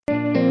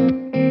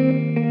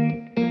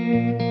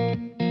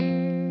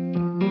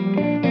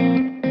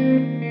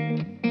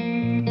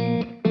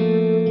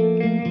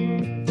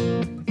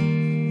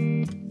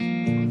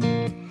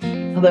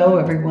Hello,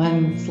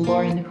 everyone. It's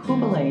Lauren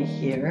Hubele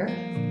here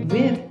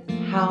with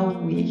How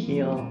We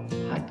Heal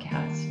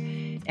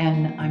podcast.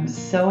 And I'm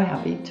so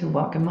happy to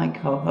welcome my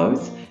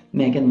co-hosts,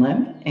 Megan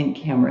Lim and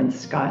Cameron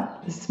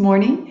Scott, this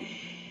morning.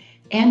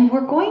 And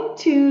we're going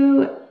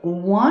to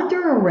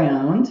wander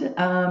around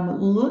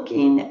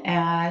looking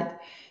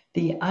at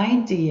the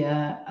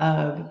idea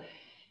of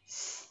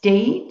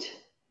state,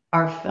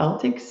 our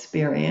felt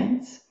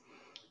experience,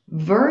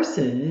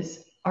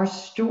 versus our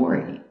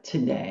story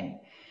today.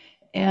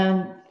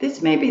 And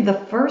this may be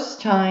the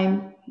first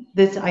time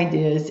this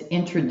idea is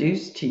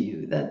introduced to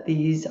you, that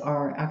these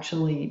are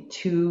actually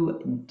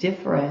two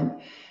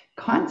different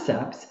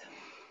concepts.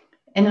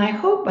 And I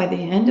hope by the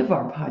end of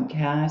our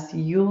podcast,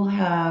 you'll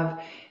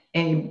have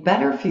a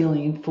better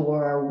feeling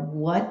for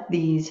what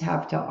these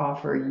have to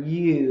offer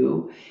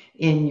you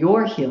in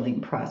your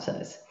healing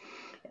process.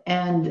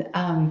 And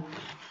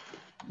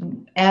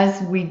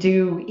as we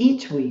do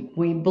each week,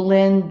 we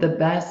blend the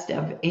best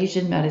of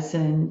Asian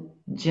medicine,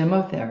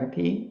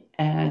 gemotherapy,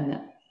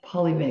 and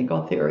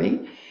polyvagal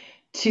theory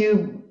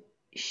to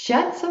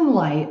shed some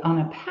light on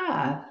a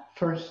path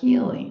for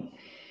healing.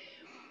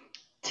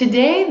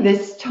 Today,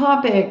 this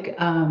topic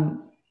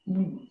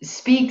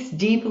speaks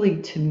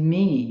deeply to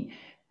me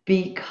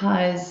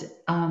because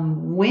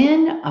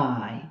when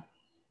I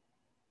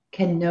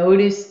can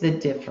notice the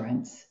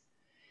difference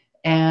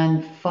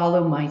and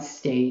follow my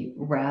state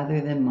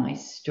rather than my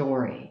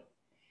story,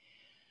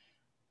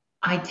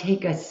 I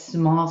take a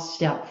small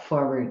step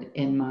forward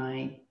in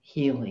my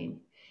healing.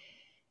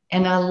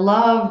 And I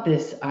love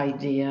this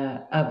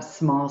idea of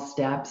small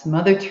steps.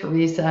 Mother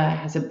Teresa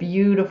has a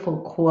beautiful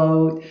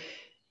quote,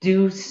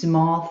 "Do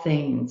small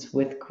things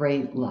with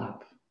great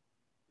love."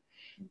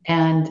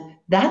 And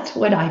that's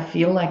what I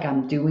feel like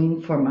I'm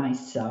doing for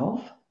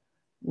myself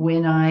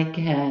when I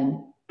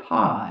can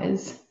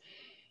pause,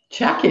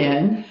 check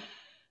in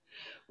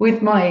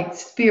with my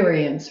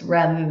experience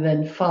rather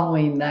than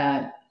following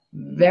that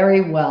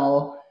very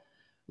well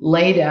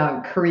laid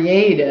out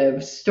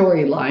creative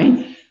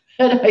storyline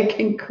that I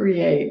can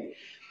create.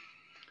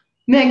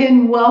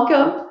 Megan,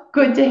 welcome.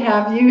 Good to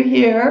have you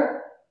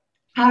here.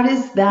 How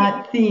does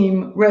that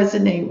theme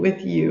resonate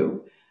with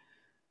you?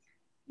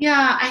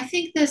 Yeah, I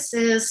think this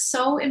is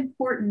so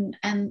important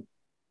and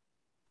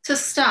to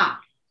stop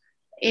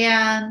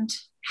and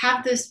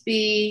have this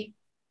be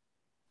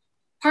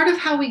part of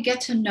how we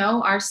get to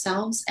know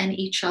ourselves and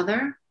each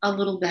other a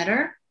little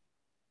better.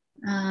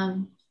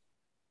 Um,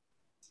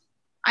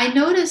 I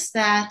notice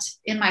that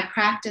in my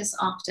practice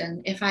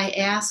often, if I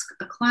ask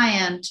a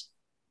client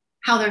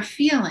how they're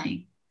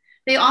feeling,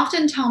 they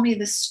often tell me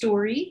the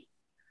story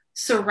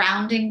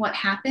surrounding what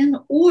happened,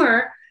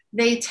 or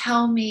they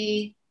tell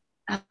me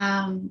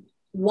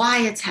why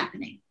it's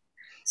happening.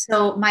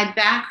 So my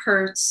back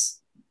hurts,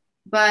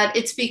 but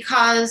it's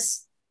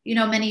because,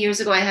 many years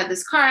ago I had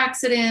this car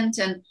accident,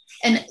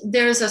 and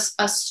there's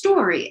a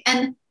story.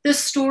 And the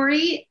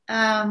story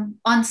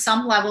on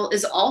some level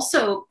is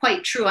also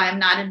quite true. I am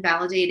not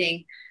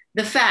invalidating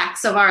the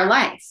facts of our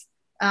life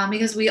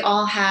because we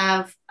all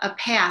have a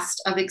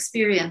past of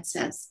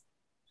experiences,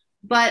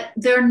 but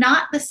they're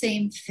not the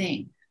same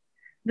thing.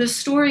 The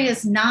story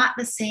is not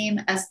the same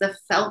as the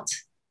felt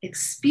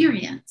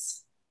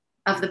experience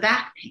of the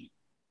back pain.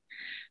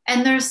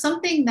 And there's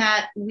something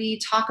that we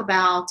talk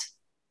about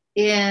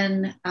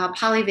in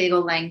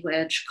polyvagal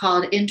language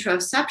called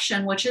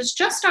interoception, which is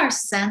just our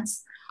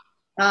sense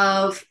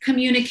of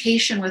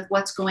communication with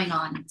what's going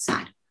on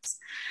inside of us.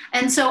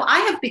 And so I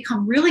have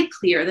become really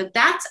clear that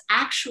that's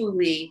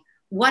actually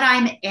what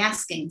I'm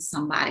asking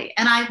somebody.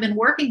 And I've been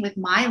working with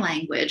my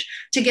language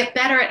to get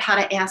better at how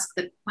to ask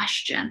the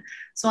question.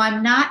 So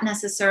I'm not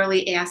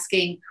necessarily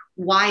asking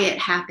why it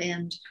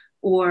happened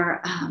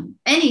or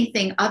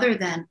anything other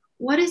than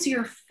what is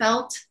your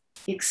felt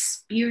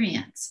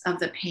experience of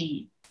the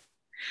pain?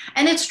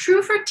 And it's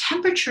true for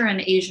temperature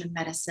in Asian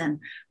medicine.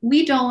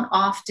 We don't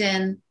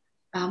often,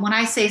 when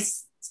I say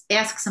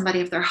ask somebody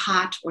if they're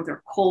hot or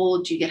they're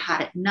cold, do you get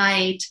hot at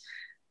night?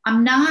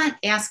 I'm not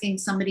asking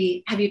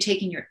somebody, have you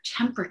taken your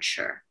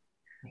temperature?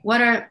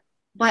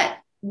 But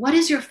what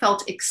is your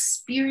felt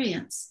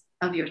experience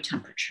of your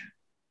temperature?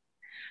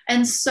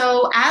 And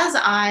so as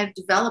I've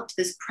developed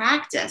this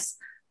practice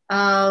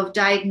of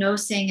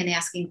diagnosing and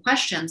asking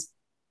questions,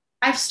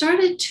 I've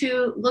started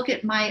to look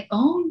at my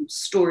own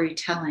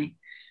storytelling.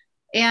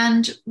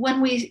 And when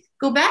we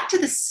go back to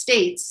the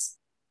states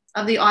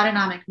of the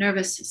autonomic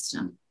nervous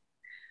system,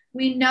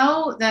 we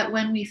know that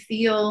when we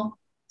feel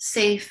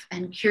safe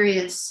and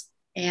curious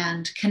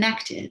and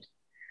connected,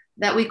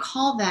 that we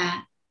call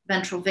that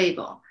ventral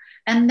vagal.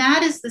 And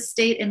that is the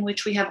state in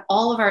which we have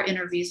all of our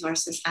inner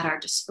resources at our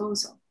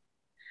disposal.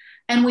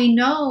 And we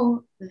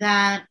know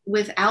that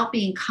without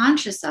being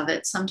conscious of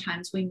it,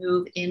 sometimes we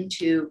move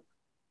into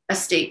a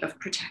state of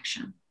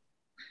protection,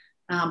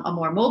 a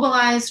more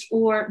mobilized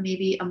or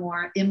maybe a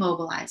more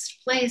immobilized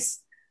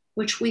place,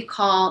 which we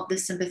call the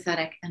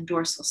sympathetic and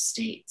dorsal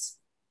states.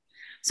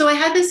 So I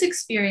had this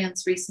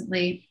experience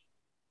recently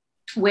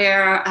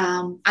where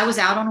I was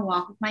out on a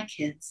walk with my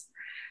kids,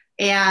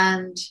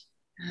 and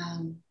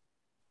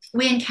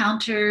we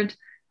encountered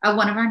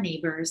one of our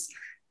neighbors,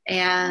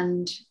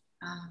 and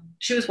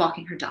she was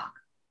walking her dog.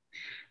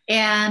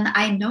 And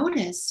I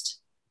noticed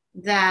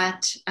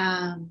that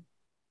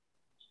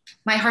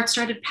my heart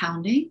started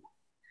pounding,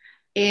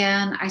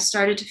 and I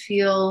started to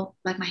feel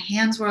like my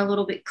hands were a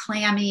little bit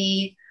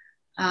clammy.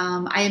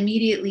 I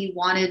immediately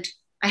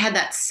I had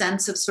that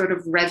sense of sort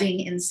of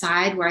revving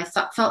inside where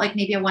felt like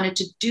maybe I wanted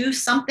to do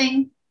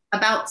something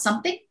about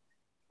something,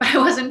 but I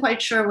wasn't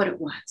quite sure what it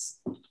was.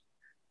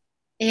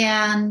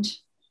 And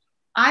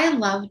I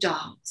love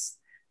dogs.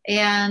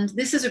 And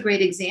this is a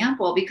great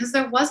example because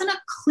there wasn't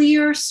a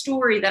clear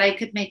story that I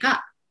could make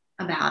up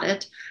about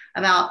it.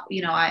 I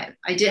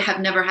have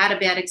never had a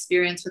bad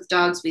experience with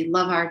dogs. We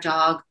love our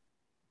dog.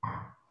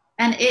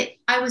 And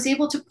I was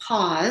able to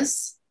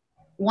pause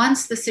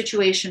once the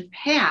situation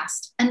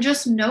passed and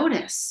just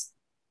notice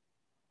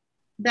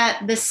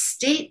that the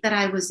state that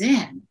I was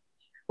in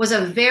was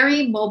a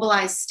very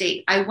mobilized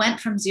state. I went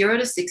from 0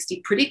 to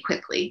 60 pretty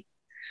quickly.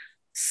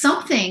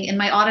 Something in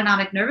my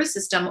autonomic nervous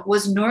system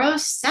was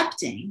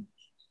neurocepting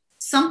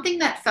something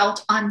that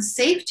felt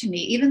unsafe to me,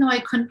 even though I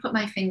couldn't put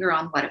my finger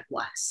on what it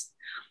was.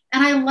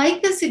 And I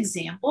like this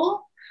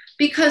example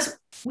because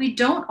we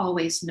don't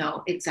always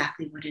know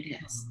exactly what it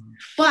is.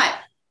 But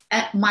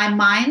my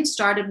mind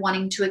started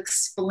wanting to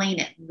explain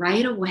it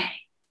right away.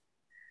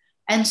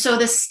 And so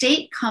the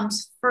state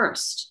comes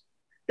first.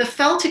 The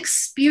felt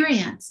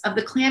experience of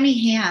the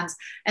clammy hands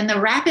and the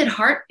rapid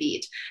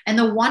heartbeat and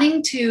the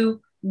wanting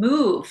to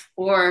move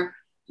or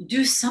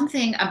do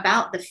something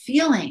about the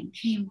feeling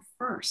came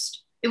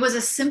first. It was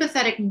a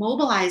sympathetic,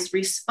 mobilized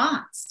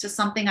response to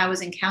something I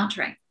was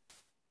encountering.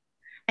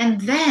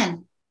 And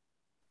then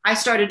I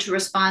started to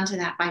respond to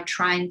that by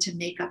trying to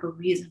make up a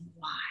reason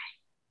why.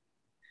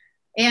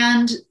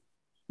 And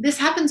this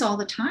happens all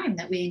the time,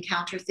 that we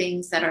encounter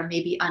things that are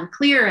maybe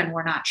unclear and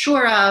we're not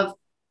sure of.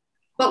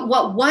 But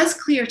what was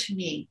clear to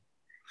me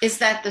is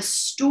that the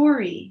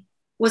story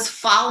was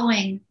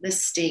following the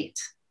state.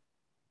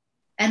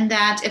 And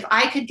that if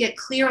I could get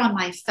clear on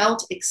my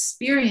felt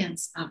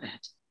experience of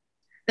it,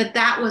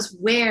 that was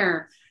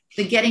where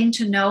the getting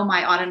to know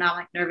my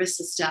autonomic nervous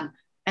system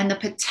and the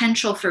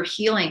potential for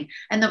healing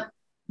and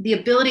the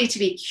ability to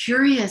be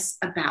curious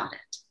about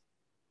it,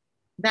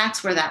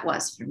 that's where that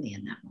was for me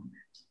in that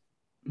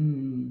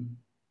moment.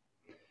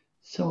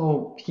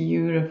 So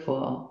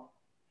beautiful.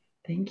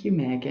 Thank you,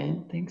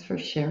 Megan. Thanks for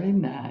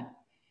sharing that.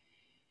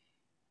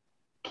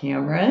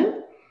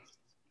 Cameron,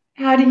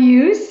 how do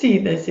you see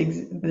this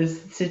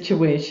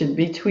situation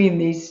between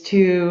these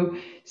two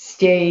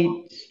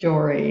state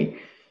story?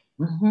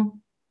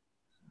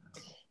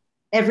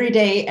 Every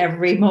day,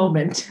 every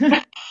moment.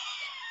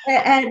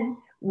 And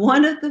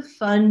one of the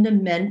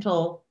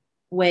fundamental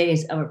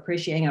ways of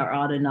appreciating our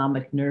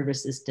autonomic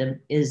nervous system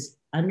is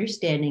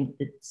understanding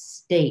that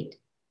state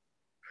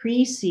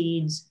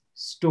precedes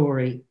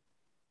story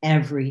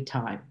every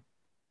time.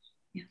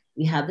 Yeah.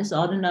 We have this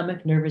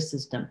autonomic nervous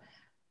system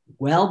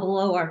well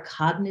below our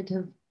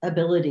cognitive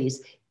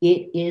abilities.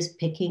 It is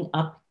picking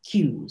up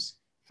cues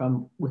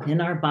from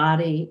within our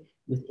body,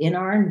 within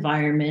our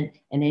environment,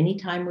 and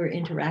anytime we're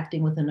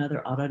interacting with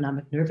another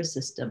autonomic nervous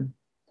system,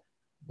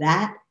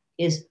 that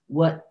is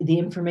what the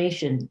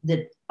information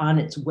that on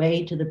its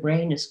way to the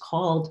brain is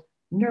called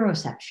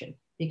neuroception,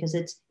 because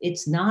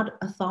it's not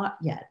a thought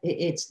yet.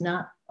 It's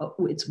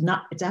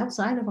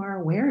outside of our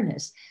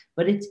awareness,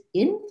 but it's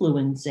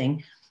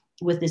influencing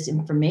with this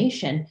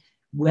information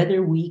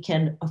whether we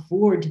can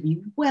afford to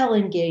be well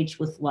engaged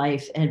with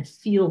life and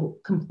feel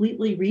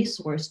completely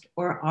resourced,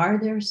 or are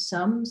there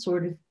some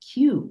sort of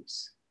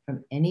cues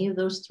from any of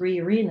those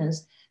three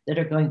arenas that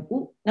are going,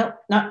 "Ooh, no,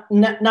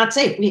 not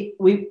safe.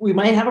 We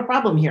might have a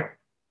problem here."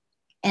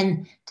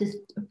 And to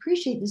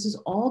appreciate this is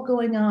all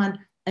going on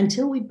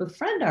until we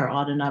befriend our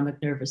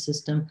autonomic nervous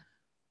system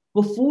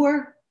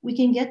before we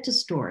can get to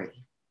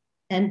story.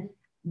 And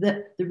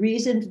the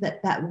reason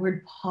that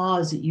word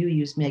pause that you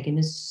used, Megan,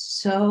 is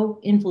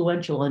so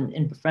influential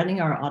in befriending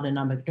our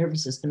autonomic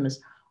nervous system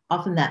is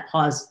often that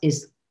pause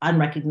is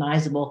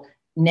unrecognizable,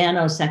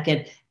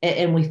 nanosecond,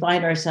 and we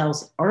find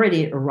ourselves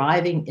already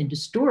arriving into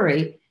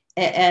story,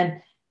 and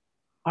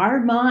our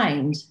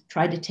minds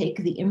try to take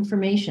the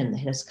information that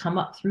has come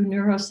up through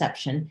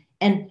neuroception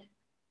and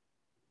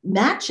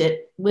match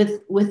it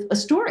with a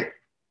story.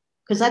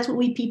 Because that's what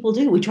we people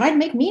do. We try to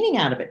make meaning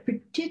out of it,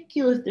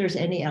 particularly if there's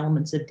any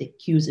elements of the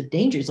cues of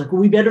danger. It's like,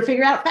 well, we better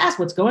figure out fast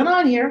what's going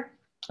on here.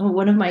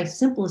 One of my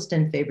simplest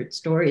and favorite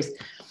stories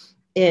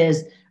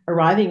is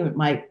arriving at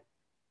my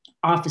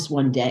office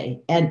one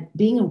day and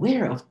being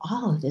aware of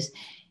all of this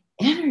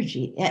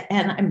energy.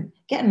 And I'm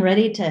getting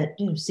ready to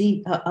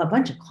see a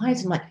bunch of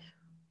clients. I'm like,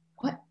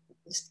 what?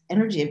 This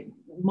energy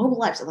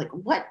mobilized. I'm like,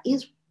 what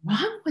is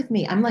wrong with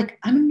me? I'm like,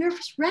 I'm a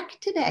nervous wreck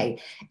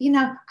today.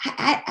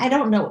 I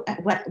don't know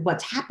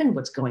what's happened,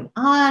 what's going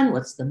on,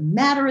 what's the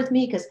matter with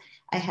me, because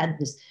I had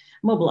this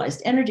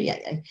mobilized energy.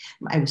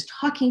 I was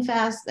talking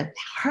fast, the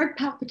heart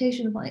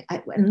palpitation.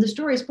 And the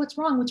story is, what's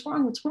wrong? What's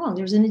wrong? What's wrong?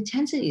 There's an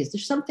intensity.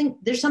 There's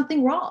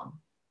something wrong.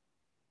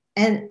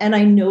 And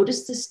I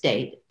noticed the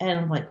state, and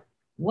I'm like,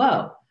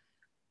 whoa,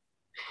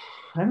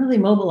 I'm really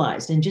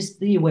mobilized. And just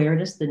the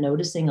awareness, the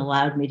noticing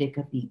allowed me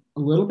to be a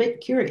little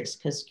bit curious,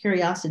 because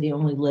curiosity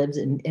only lives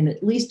in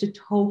at least a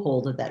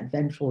toehold of that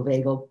ventral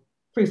vagal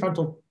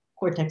prefrontal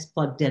cortex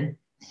plugged in.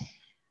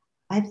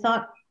 I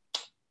thought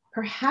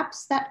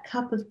perhaps that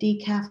cup of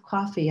decaf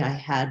coffee I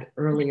had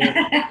earlier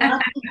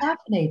not be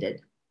caffeinated.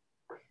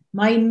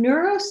 My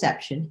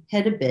neuroception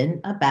had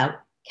been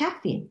about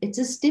caffeine. It's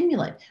a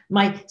stimulant.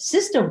 My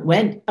system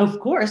went, of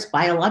course,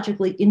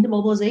 biologically into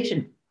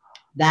mobilization.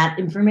 That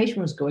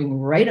information was going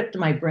right up to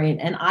my brain.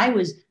 And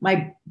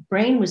my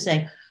brain was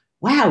saying,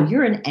 wow,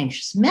 you're an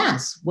anxious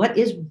mess. What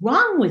is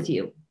wrong with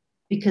you?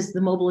 Because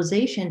the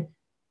mobilization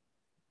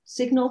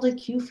signaled a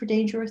cue for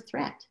danger or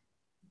threat.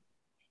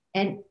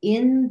 And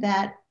in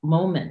that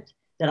moment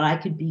that I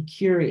could be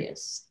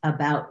curious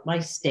about my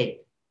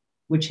state,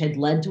 which had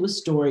led to a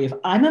story of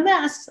I'm a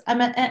mess,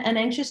 I'm an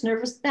anxious,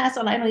 nervous mess,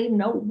 and I don't even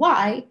know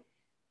why,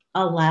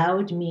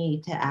 allowed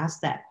me to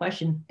ask that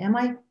question, am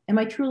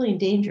I truly in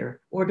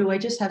danger? Or do I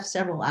just have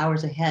several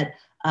hours ahead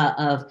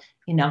of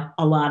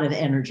a lot of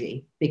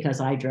energy because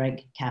I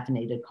drank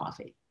caffeinated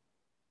coffee?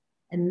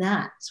 And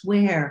that's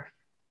where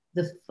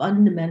the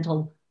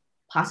fundamental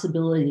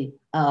possibility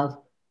of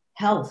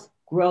health,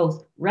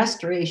 growth,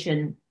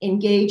 restoration,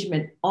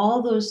 engagement,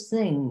 all those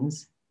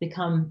things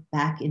become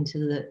back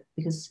into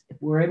because if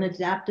we're an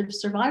adaptive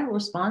survival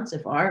response,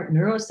 if our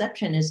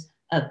neuroception is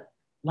a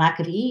lack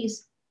of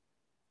ease,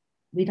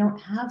 we don't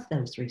have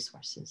those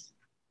resources.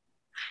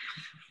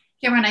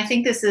 Cameron, I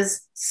think this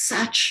is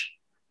such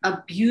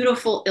a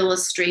beautiful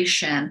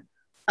illustration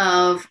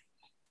of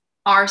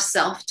our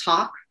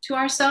self-talk to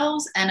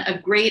ourselves and a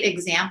great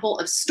example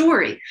of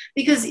story,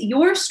 because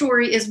your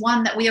story is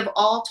one that we have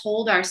all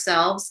told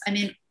ourselves. I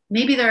mean,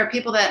 maybe there are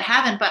people that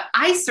haven't, but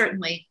I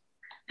certainly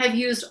have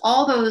used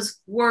all those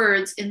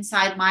words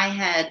inside my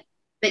head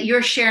that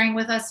you're sharing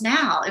with us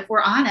now. If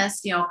we're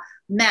honest,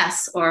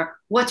 mess, or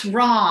what's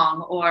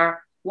wrong,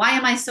 or why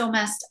am I so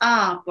messed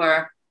up?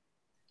 Or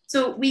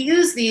so we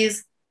use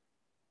these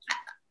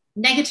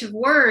negative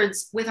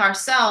words with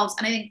ourselves.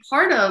 And I think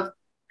part of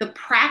the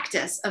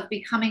practice of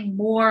becoming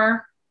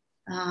more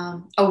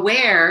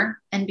aware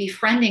and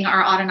befriending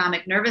our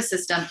autonomic nervous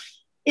system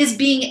is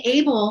being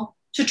able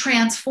to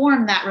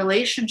transform that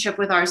relationship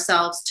with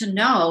ourselves, to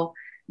know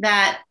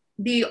that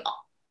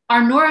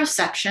our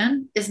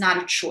neuroception is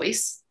not a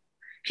choice.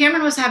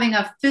 Cameron was having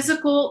a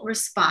physical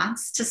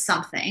response to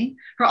something.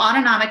 Her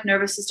autonomic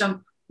nervous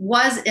system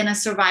was in a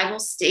survival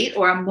state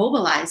or a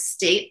mobilized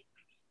state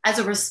as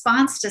a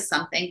response to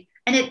something.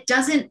 And it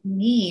doesn't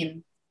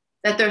mean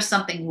that there's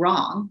something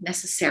wrong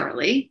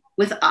necessarily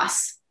with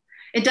us.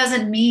 It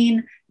doesn't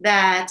mean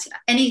that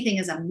anything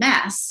is a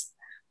mess,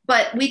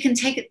 but we can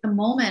take the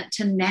moment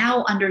to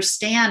now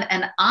understand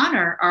and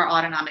honor our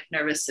autonomic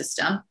nervous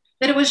system,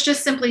 that it was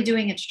just simply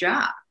doing its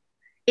job.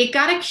 It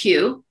got a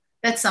cue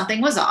that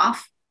something was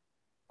off,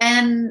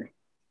 and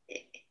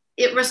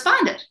it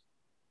responded.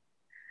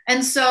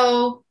 And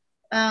so,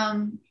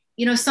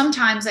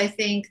 sometimes I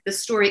think the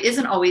story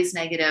isn't always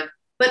negative,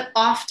 but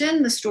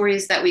often the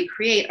stories that we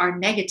create are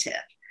negative.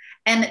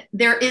 And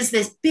there is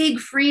this big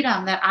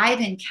freedom that I've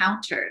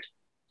encountered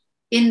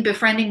in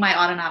befriending my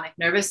autonomic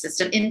nervous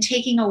system, in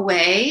taking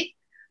away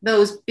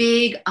those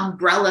big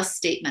umbrella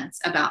statements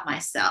about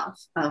myself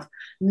of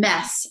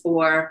mess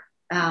or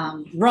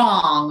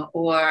wrong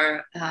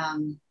or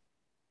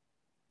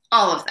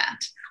all of that.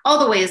 All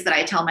the ways that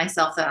I tell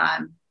myself that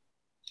I'm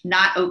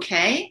not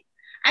okay.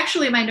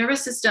 Actually, my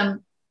nervous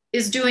system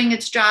is doing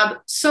its job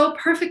so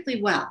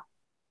perfectly well.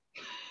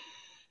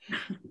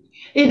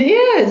 It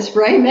is,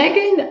 right,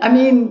 Megan? I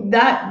mean,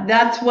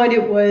 that's what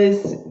it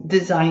was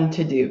designed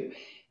to do.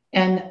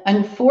 And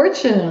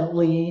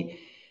unfortunately,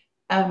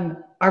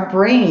 our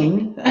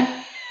brain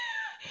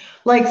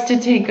likes to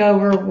take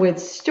over with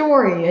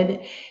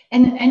story.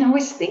 And I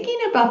was thinking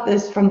about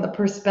this from the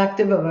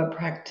perspective of a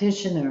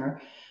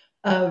practitioner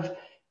of,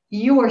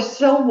 you are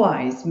so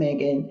wise,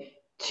 Megan,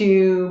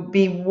 to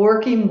be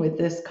working with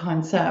this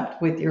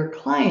concept with your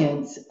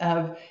clients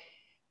of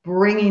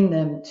bringing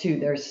them to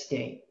their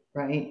state,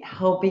 right?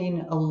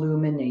 Helping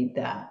illuminate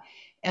that.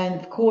 And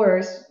of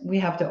course, we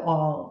have to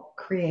all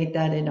create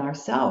that in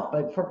ourselves.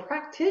 But for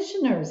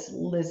practitioners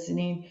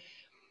listening,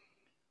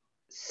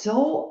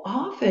 so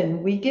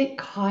often we get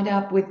caught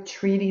up with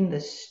treating the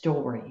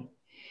story.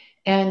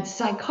 And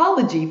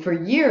psychology for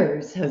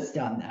years has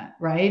done that,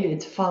 right?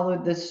 It's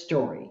followed the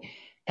story.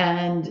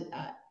 And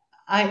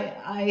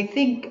I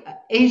think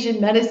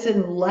Asian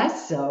medicine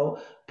less so,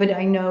 but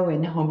I know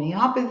in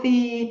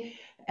homeopathy,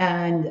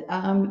 and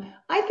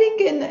I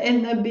think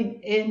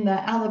in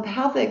the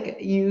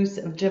allopathic use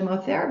of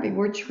gemotherapy,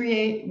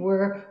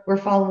 we're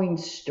following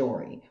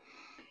story.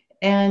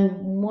 And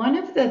one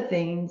of the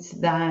things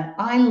that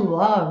I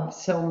love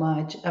so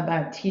much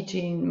about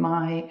teaching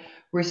my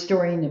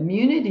restoring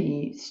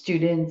immunity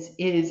students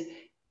is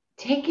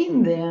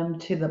taking them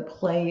to the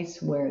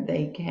place where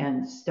they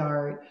can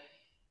start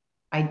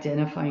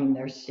identifying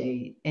their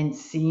state and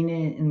seeing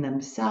it in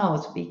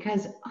themselves,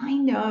 because I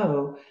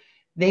know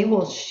they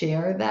will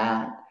share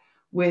that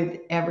with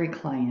every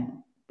client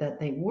that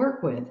they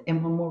work with.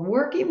 And when we're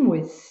working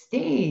with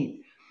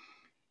state,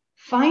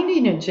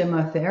 finding a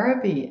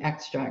gemotherapy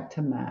extract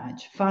to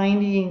match,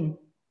 finding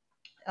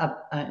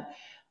an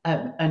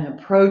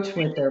approach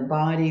with their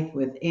body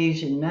with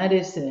Asian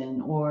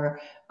medicine or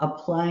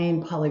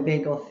applying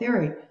polyvagal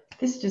theory,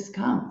 this just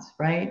comes,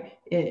 right?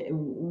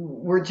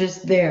 We're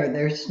just there.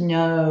 There's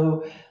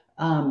no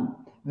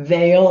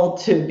veil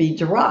to be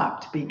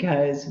dropped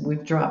because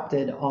we've dropped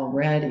it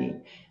already.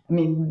 I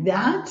mean,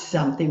 that's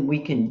something we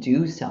can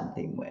do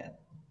something with.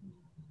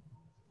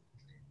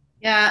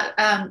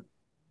 Yeah,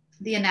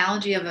 the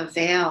analogy of a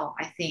veil,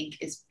 I think,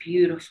 is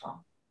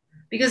beautiful,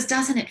 because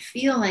doesn't it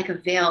feel like a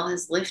veil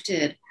has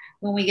lifted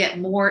when we get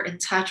more in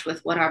touch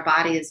with what our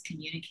body is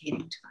communicating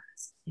to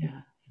us?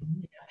 Yeah.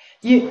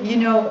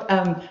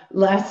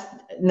 Last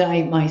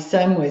night my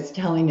son was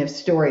telling a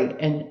story,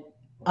 and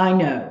I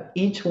know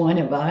each one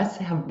of us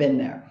have been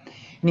there.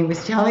 And he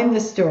was telling the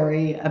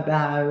story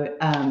about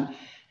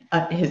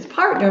his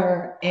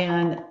partner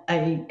and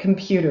a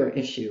computer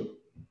issue.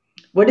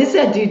 What does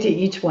that do to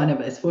each one of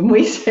us when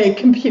we say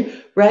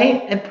computer,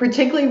 right? And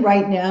particularly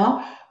right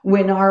now,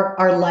 when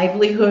our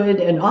livelihood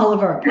and all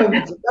of our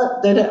appointments,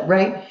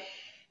 right?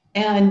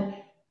 And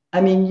I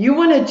mean, you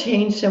want to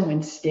change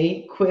someone's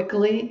state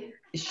quickly,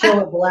 show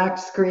a black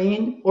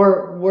screen,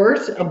 or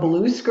worse, a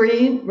blue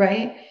screen,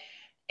 right?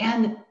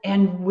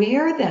 And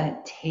where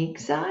that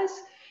takes us,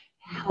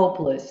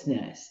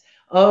 helplessness.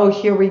 Oh,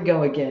 here we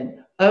go again.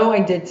 Oh,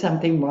 I did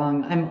something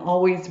wrong. I'm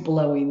always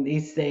blowing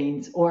these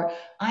things, or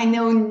I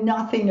know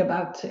nothing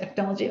about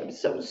technology. I'm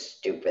so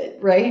stupid,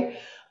 right?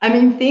 I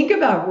mean, think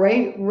about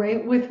right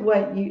with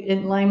what you,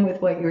 in line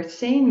with what you're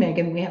saying,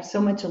 Megan. We have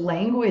so much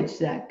language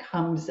that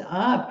comes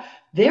up,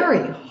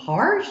 very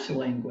harsh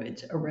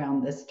language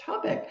around this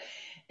topic.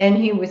 And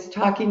he was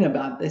talking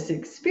about this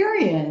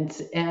experience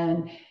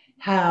and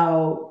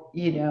how,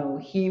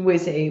 he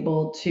was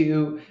able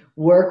to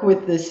work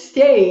with the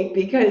state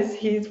because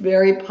he's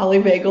very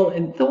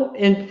polyvagal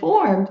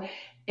informed,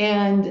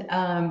 and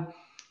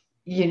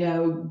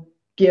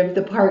give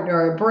the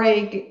partner a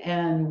break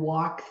and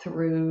walk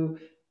through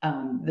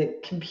the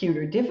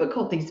computer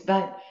difficulties.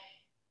 But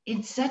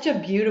it's such a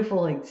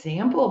beautiful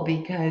example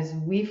because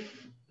we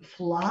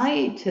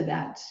fly to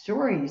that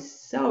story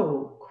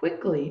so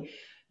quickly.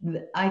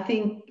 I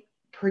think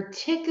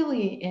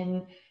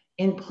particularly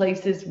in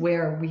places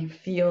where we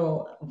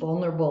feel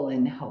vulnerable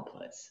and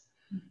helpless.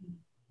 Mm-hmm.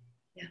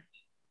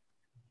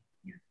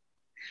 Yeah.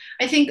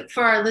 I think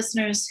for our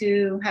listeners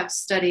who have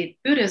studied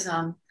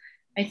Buddhism,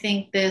 I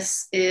think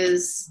this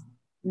is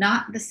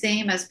not the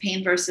same as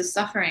pain versus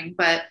suffering,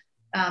 but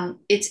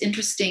it's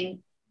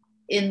interesting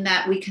in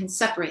that we can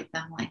separate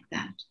them like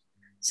that.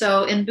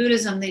 So in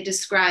Buddhism, they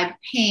describe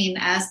pain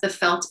as the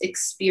felt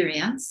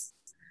experience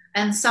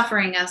and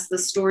suffering as the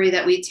story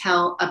that we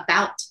tell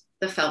about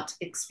the felt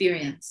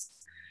experience.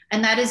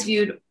 And that is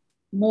viewed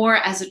more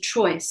as a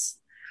choice.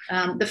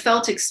 The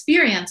felt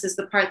experience is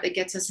the part that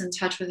gets us in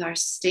touch with our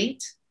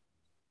state.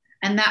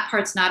 And that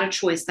part's not a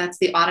choice. That's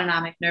the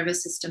autonomic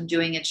nervous system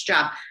doing its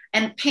job.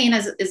 And pain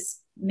is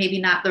maybe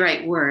not the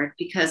right word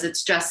because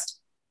it's just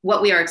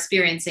what we are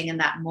experiencing in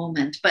that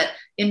moment. But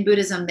in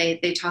Buddhism, they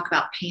talk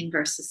about pain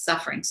versus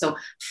suffering. So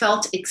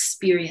felt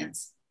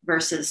experience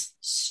versus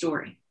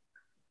story.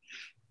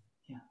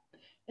 Yeah.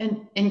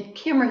 And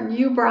Cameron,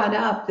 you brought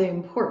up the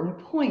important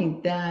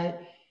point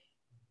that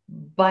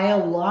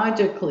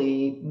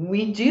biologically,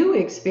 we do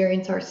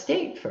experience our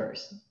state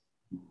first.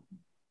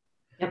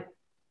 Yep.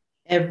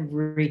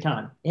 Every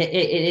time. It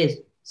is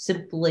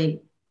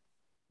simply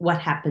what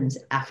happens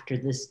after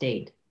the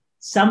state.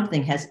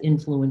 Something has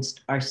influenced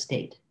our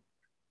state.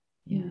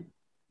 Yeah.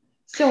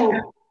 So,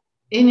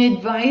 in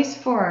advice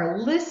for our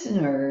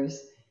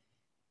listeners,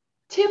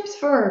 tips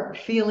for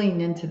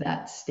feeling into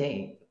that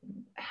state.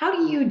 How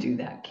do you do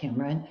that,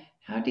 Cameron?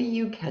 How do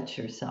you catch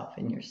yourself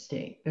in your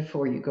state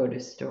before you go to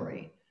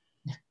story?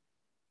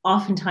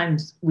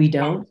 Oftentimes we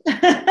don't.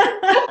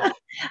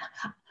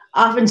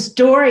 Often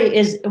story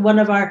is one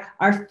of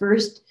our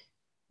first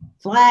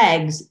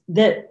flags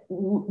that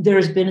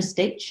there's been a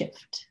state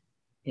shift.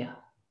 Yeah.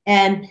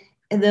 And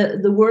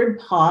the word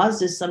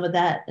pause is some of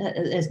that,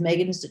 as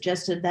Megan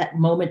suggested, that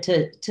moment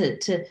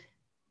to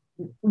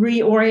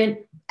reorient,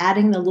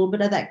 adding a little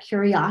bit of that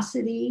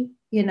curiosity,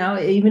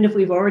 even if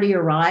we've already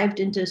arrived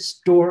into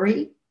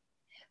story,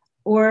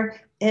 or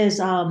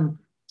as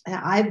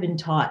I've been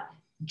taught,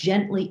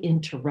 gently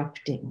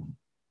interrupting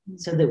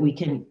so that we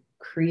can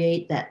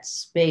create that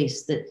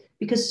space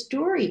because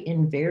story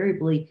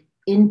invariably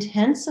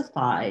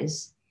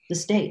intensifies the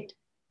state.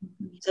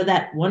 So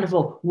that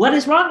wonderful, what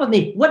is wrong with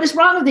me? What is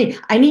wrong with me?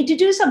 I need to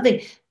do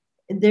something.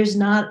 There's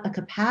not a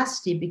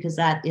capacity because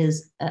that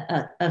is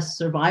a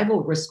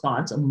survival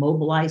response, a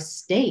mobilized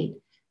state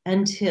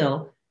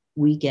until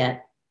we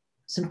get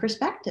some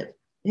perspective.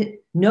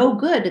 No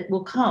good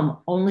will come,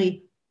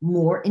 only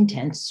more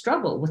intense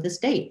struggle with the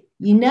state.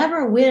 You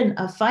never win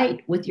a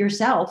fight with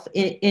yourself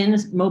in a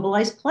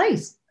mobilized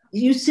place.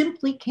 You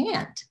simply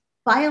can't,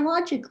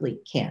 biologically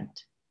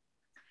can't.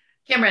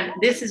 Cameron,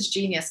 this is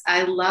genius.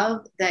 I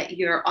love that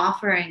you're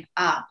offering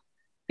up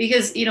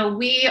because,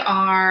 we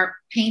are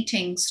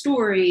painting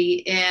story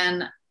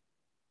in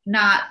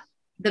not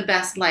the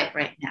best light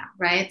right now,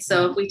 right?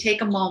 So if we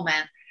take a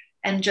moment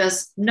and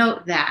just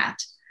note that,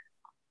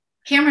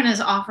 Cameron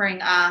is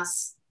offering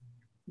us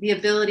the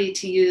ability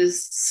to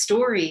use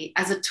story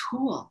as a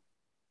tool.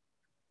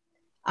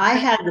 I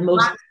had the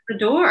most the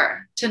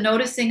door to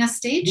noticing a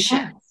stage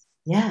shift.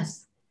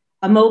 Yes.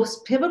 A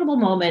most pivotal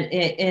moment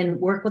in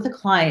work with a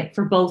client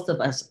for both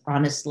of us,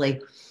 honestly.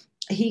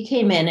 He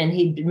came in and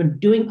he'd been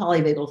doing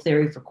polyvagal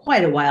theory for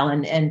quite a while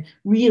and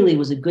really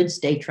was a good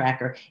state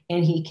tracker.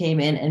 And he came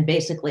in and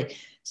basically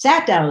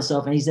sat down on the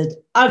sofa and he said,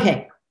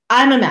 okay,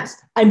 I'm a mess.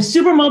 I'm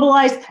super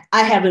mobilized.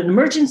 I have an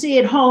emergency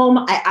at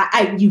home.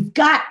 You've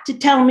got to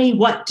tell me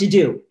what to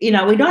do. We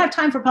don't have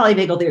time for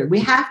polyvagal theory. We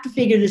have to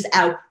figure this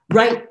out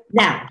right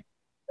now.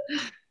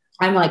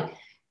 I'm like,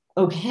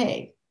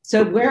 okay.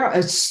 So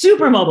we're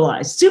super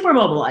mobilized.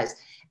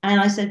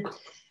 And I said,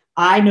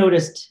 I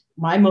noticed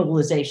my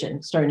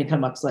mobilization starting to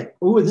come up. It's like,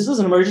 oh, this is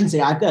an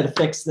emergency. I've got to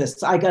fix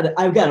this. I've got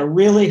to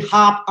really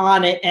hop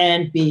on it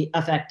and be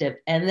effective.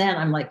 And then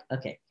I'm like,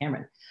 okay,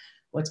 Cameron,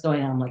 what's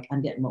going on? I'm like,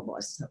 I'm getting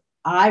mobilized. So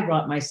I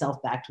brought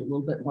myself back to a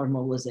little bit more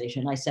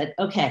mobilization. I said,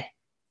 okay,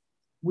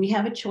 we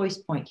have a choice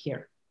point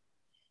here.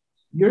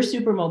 You're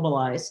super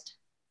mobilized,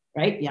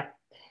 right? Yeah.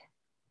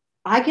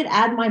 I could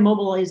add my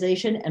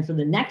mobilization, and for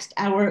the next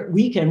hour,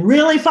 we can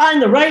really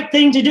find the right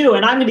thing to do.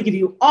 And I'm going to give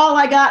you all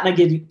I got,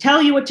 and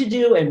tell you what to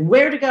do and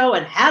where to go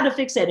and how to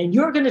fix it. And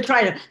you're going to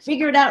try to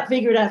figure it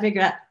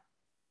out.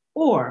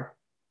 Or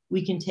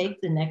we can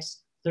take the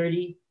next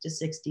 30 to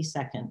 60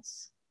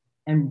 seconds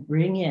and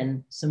bring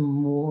in some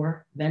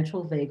more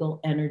ventral vagal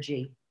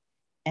energy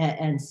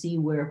and see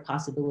where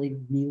possibility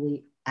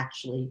really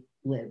actually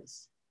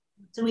lives.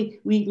 So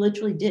we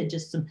literally did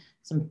just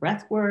some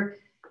breath work,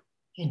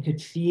 and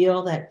could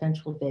feel that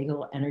ventral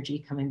vagal energy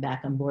coming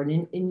back on board.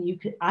 And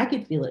I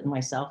could feel it in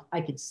myself.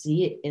 I could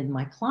see it in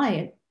my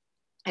client.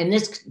 And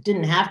this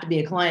didn't have to be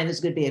a client. This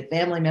could be a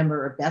family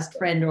member or best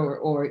friend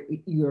or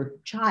your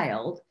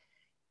child.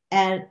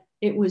 And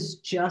it was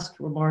just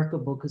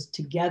remarkable because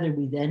together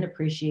we then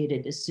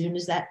appreciated, as soon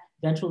as that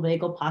ventral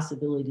vagal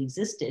possibility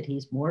existed,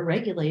 he's more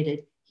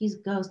regulated. He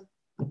goes,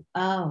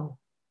 oh,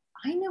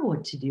 I know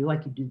what to do. I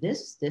could do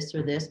this,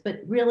 or this. But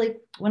really,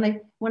 when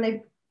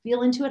I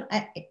feel into it,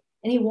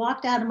 and he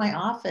walked out of my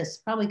office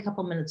probably a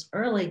couple minutes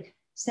early,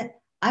 said,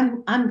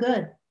 I'm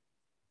good.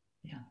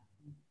 Yeah.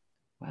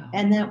 Wow.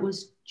 And that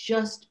was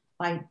just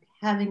by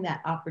having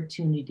that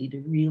opportunity to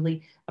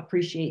really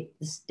appreciate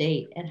the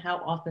state and how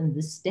often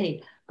the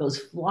state goes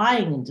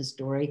flying into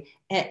story.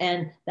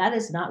 And that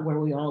is not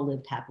where we all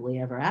lived happily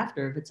ever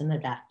after if it's an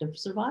adaptive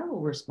survival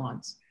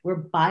response. We're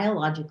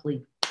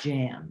biologically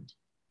jammed.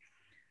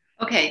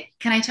 Okay,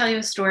 can I tell you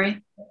a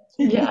story?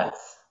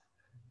 Yes.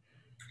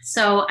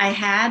 So I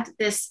had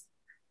this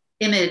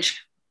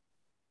image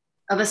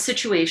of a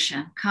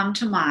situation come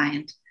to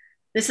mind.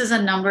 This is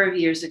a number of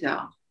years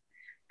ago.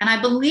 And I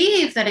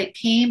believe that it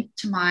came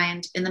to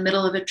mind in the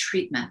middle of a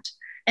treatment.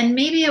 And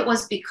maybe it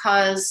was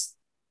because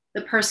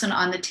the person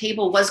on the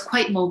table was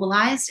quite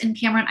mobilized. And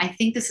Cameron, I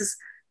think this is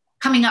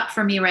coming up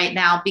for me right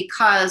now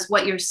because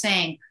what you're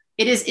saying,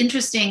 it is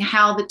interesting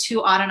how the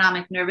two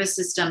autonomic nervous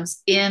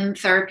systems in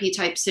therapy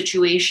type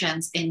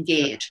situations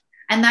engage.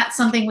 And that's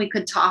something we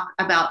could talk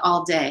about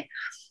all day.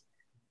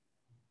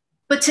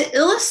 But to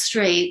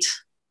illustrate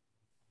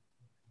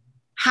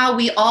how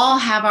we all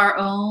have our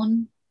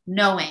own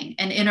knowing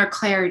and inner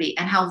clarity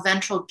and how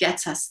ventral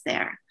gets us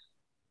there,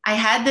 I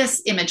had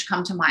this image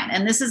come to mind.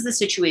 And this is the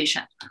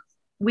situation.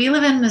 We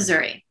live in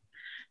Missouri.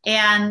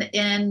 And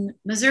in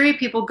Missouri,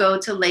 people go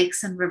to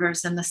lakes and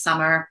rivers in the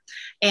summer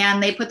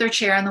and they put their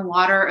chair in the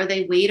water or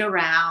they wade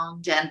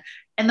around.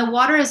 And the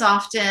water is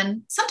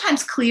often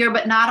sometimes clear,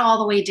 but not all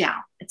the way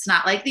down. It's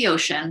not like the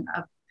ocean.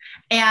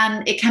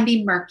 And it can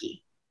be murky.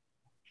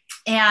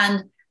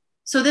 And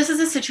so this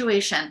is a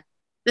situation.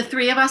 The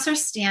three of us are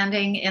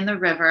standing in the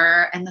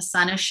river and the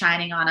sun is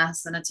shining on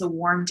us and it's a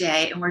warm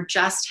day and we're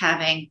just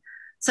having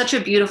such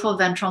a beautiful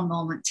ventral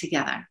moment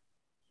together.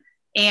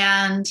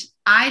 And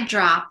I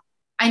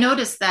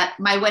noticed that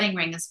my wedding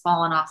ring has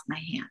fallen off my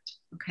hand,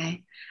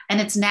 okay?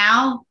 And it's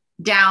now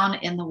down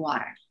in the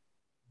water.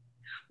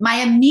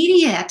 My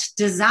immediate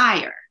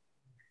desire,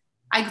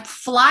 I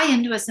fly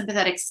into a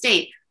sympathetic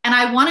state and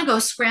I want to go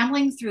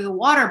scrambling through the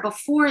water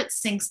before it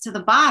sinks to the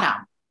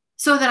bottom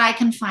so that I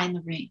can find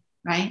the ring,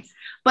 right?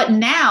 But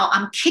now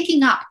I'm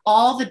kicking up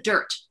all the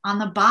dirt on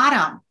the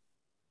bottom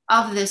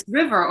of this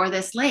river or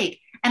this lake,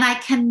 and I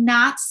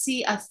cannot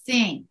see a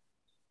thing.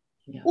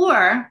 Yeah.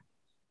 Or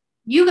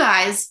you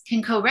guys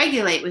can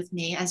co-regulate with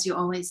me, as you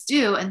always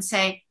do, and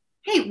say,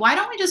 hey, why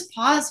don't we just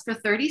pause for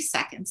 30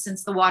 seconds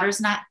since the water's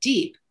not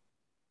deep?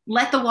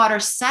 Let the water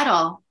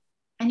settle,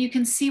 and you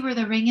can see where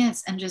the ring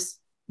is and just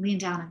lean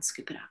down and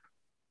scoop it up.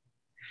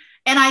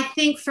 And I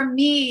think for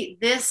me,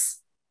 this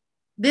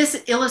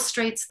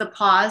illustrates the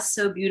pause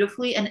so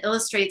beautifully and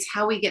illustrates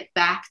how we get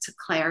back to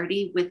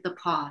clarity with the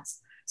pause.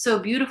 so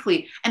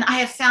beautifully. And I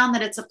have found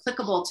that it's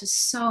applicable to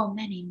so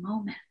many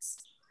moments.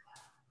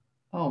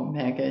 Oh,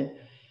 Megan,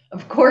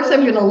 of course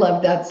I'm going to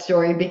love that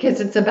story because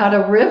it's about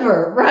a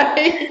river,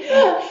 right?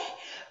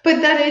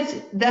 But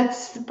that's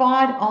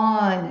spot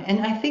on.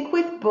 And I think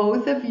with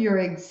both of your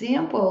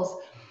examples,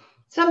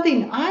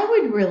 something I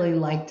would really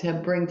like to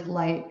bring to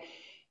light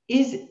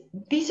is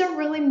these are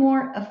really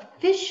more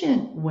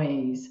efficient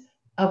ways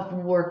of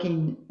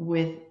working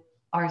with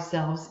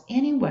ourselves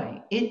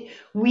anyway.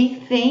 We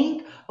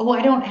think, oh,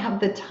 I don't have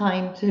the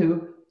time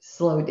to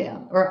slow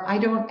down, or I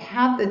don't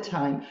have the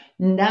time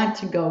not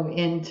to go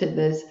into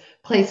this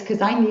place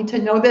because I need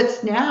to know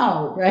this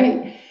now,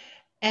 right?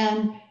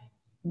 And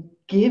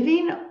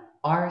giving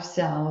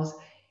ourselves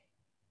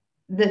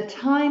the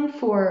time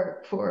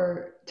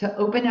to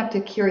open up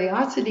to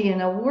curiosity,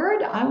 and a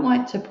word I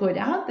want to put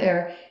out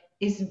there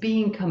is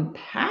being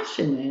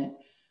compassionate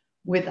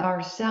with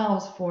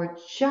ourselves for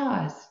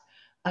just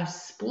a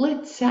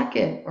split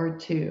second or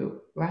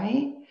two,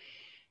 right?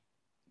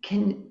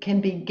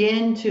 Can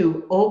begin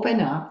to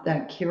open up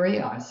that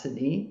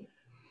curiosity,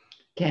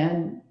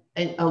 can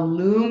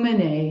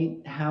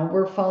illuminate how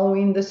we're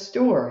following the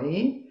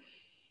story.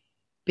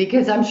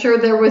 Because I'm sure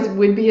there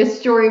would be a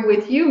story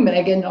with you,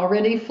 Megan,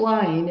 already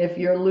flying if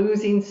you're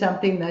losing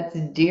something that's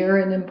dear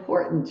and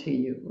important to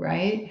you,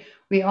 right?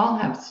 We all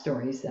have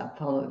stories that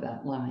follow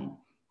that line.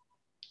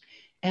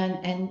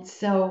 And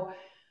so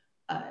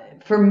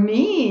for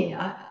me,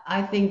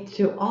 I think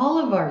to all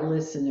of our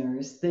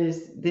listeners,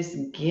 this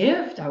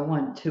gift I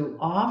want to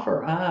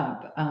offer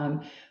up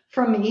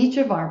from each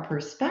of our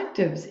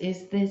perspectives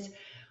is this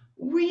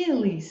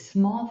really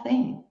small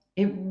thing.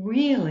 It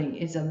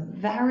really is a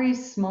very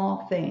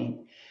small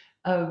thing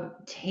of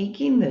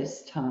taking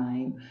this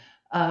time,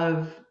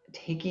 of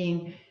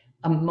taking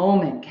a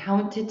moment,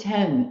 count to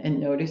 10 and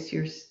notice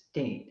your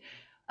state.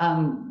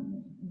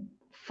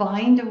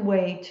 Find a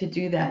way to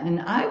do that. And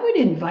I would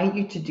invite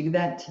you to do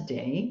that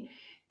today,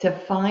 to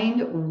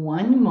find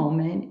one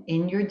moment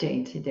in your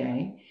day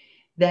today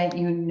that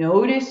you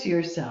notice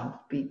yourself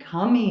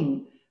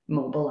becoming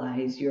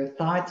mobilized, your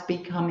thoughts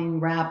becoming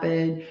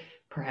rapid,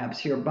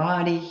 perhaps your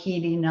body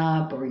heating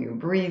up, or your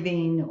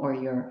breathing, or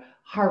your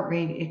heart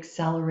rate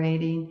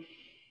accelerating.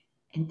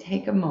 And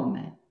take a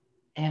moment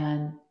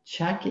and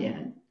check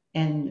in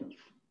and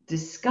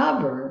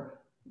discover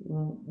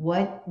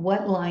what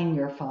line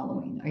you're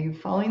following. Are you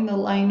following the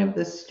line of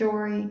the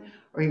story,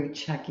 or are you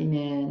checking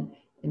in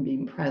and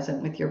being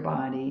present with your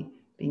body,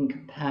 being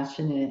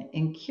compassionate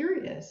and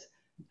curious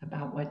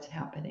about what's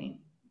happening?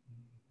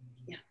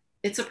 Yeah,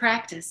 it's a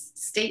practice.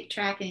 State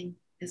tracking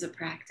is a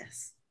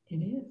practice. It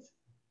is.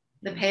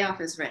 The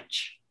payoff is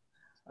rich.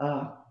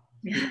 Oh,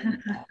 yeah.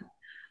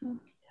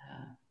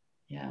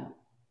 Yeah.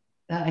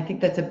 I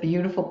think that's a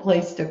beautiful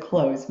place to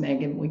close,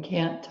 Megan. We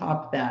can't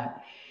top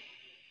that.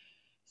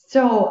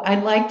 So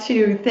I'd like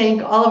to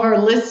thank all of our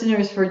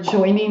listeners for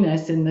joining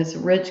us in this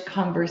rich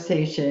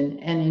conversation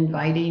and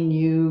inviting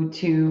you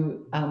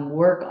to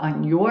work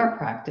on your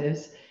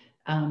practice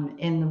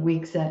in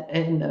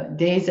the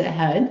days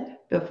ahead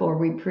before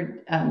we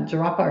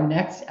drop our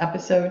next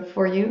episode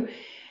for you.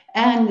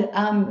 And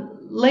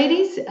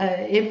ladies,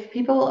 if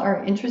people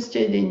are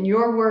interested in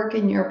your work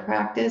and your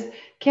practice,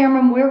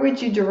 Cameron, where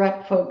would you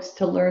direct folks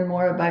to learn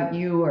more about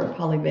you or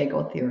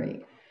polyvagal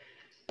theory?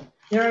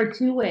 There are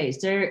two ways.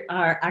 There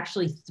are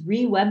actually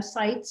 3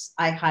 websites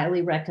I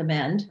highly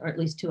recommend, or at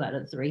least 2 out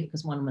of 3,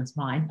 because one of them's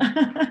mine.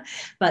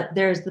 But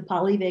there's the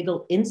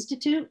Polyvagal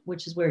Institute,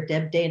 which is where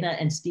Deb Dana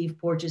and Steve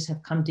Porges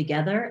have come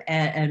together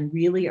and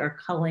really are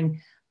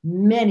culling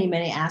many,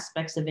 many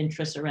aspects of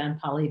interest around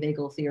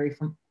polyvagal theory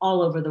from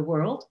all over the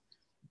world.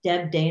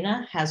 Deb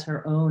Dana has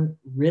her own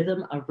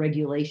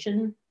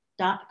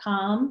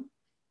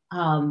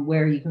rhythmofregulation.com,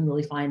 where you can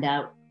really find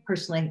out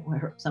personally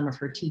some of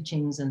her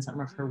teachings and some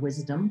of her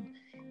wisdom.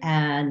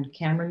 And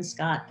Cameron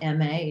Scott,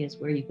 MA, is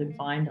where you can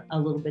find a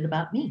little bit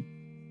about me.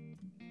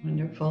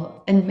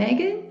 Wonderful. And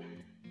Megan?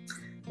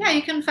 Yeah,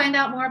 you can find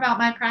out more about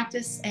my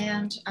practice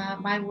and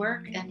my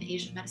work in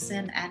Asian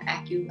medicine at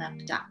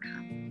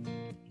aculemp.com.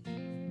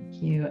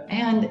 Thank you.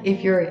 And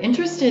if you're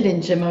interested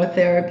in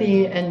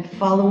gemmotherapy and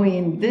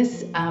following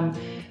this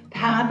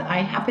path, I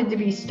happen to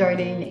be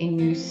starting a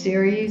new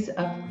series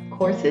of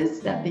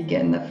courses that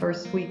begin the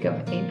first week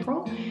of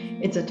April.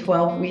 It's a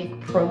 12-week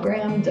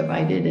program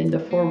divided into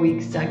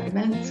 4-week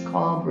segments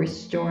called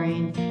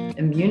Restoring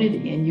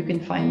Immunity. And you can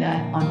find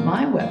that on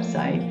my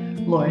website,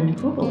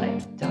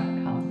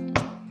 laurenhubele.com.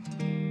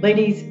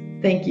 Ladies,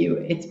 thank you.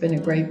 It's been a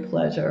great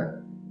pleasure.